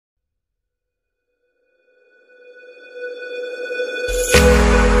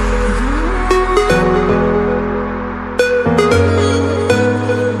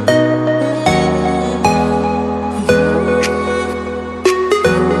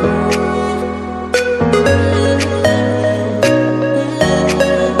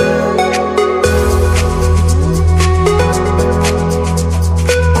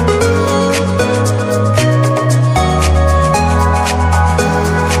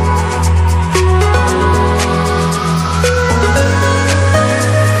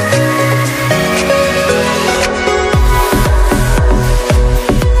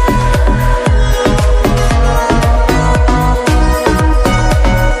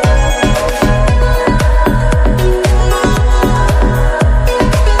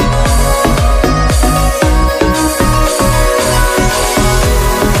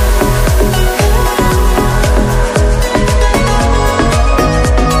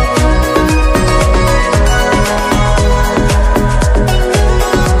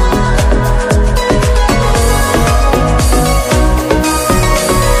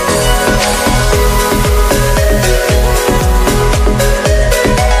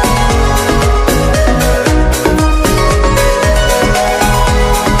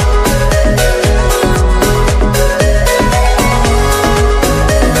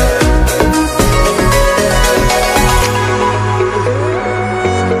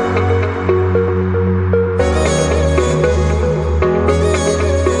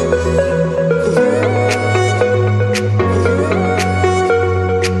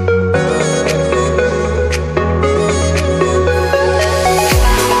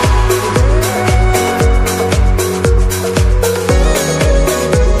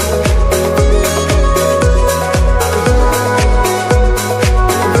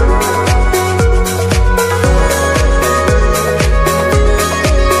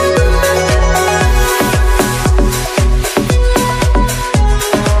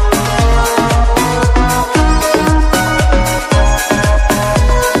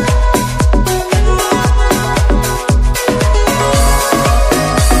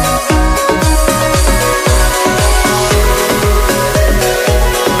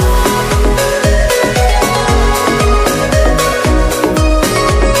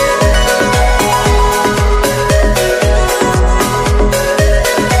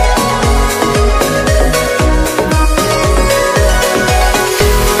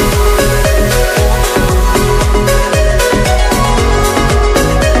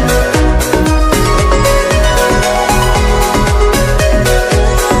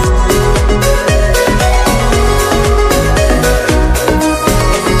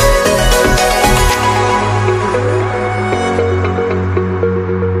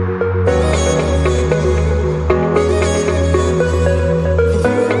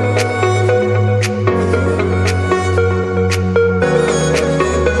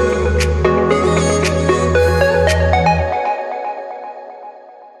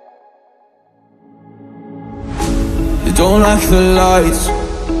the lights,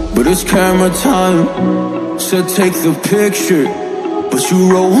 but it's camera time. Said take the picture, but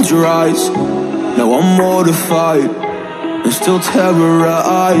you rolled your eyes. Now I'm mortified and still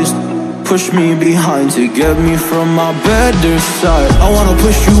terrorized. Push me behind to get me from my better side. I wanna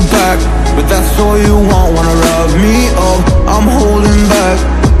push you back, but that's all you want. Wanna rub me up, I'm holding back.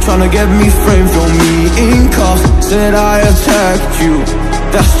 Tryna get me framed, throw me in cuffs. Said I attacked you,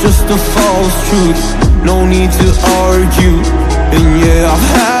 that's just a false truth. No need to argue, and yeah, I've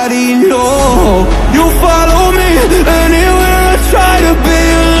had enough. You follow me anywhere I try to be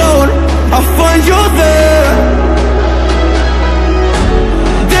alone, I find you there.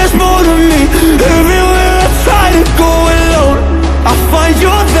 There's more to me, everywhere I try to go alone, I find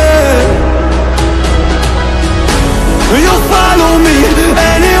you there. You follow me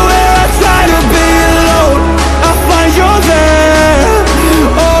anywhere I try to be alone, I find you there.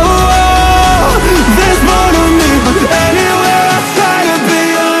 Oh, there's more to me, but anywhere I try to be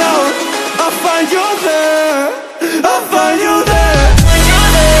alone, I find you there. I find you there.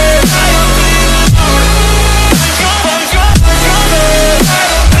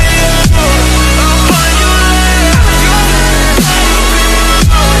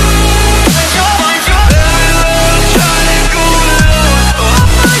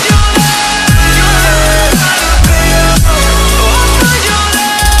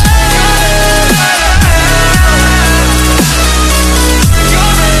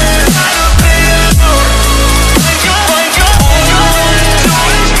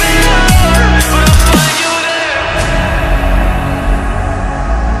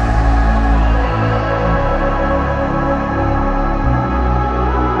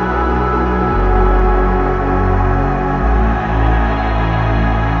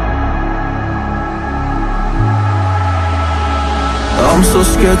 I'm so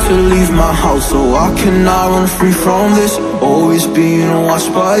scared to leave my house, so I cannot run free from this. Always being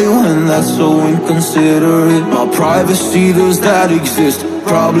watched by you, and that's so inconsiderate. My privacy, does that exist?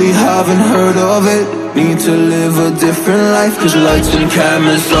 Probably haven't heard of it. Need to live a different life, cause lights and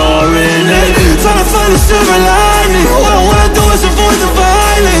cameras are in it. Trying to find a silver lining, all I wanna do is avoid the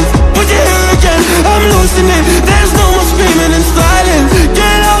violence. But you're here again, I'm losing it. There's no more screaming in silence.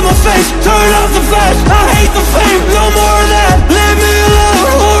 Get out my face, turn off the flash. I hate the fame, no more of that. Leave me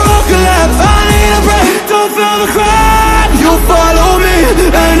alone, or I'll collapse. I need a break, don't feel the crack. You follow me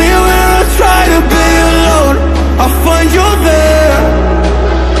anywhere I try to be alone, I find you there.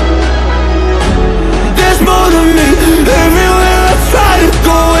 There's more to me, everywhere I try to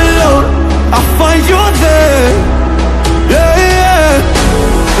go alone, I find you there. Yeah, yeah.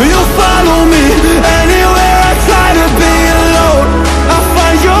 You follow me anywhere I try to be alone, I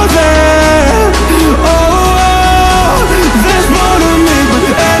find you there. Oh, there's more to me, but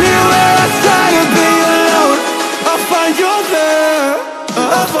anywhere I try to be alone, I find you there.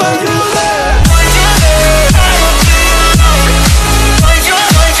 I find you there.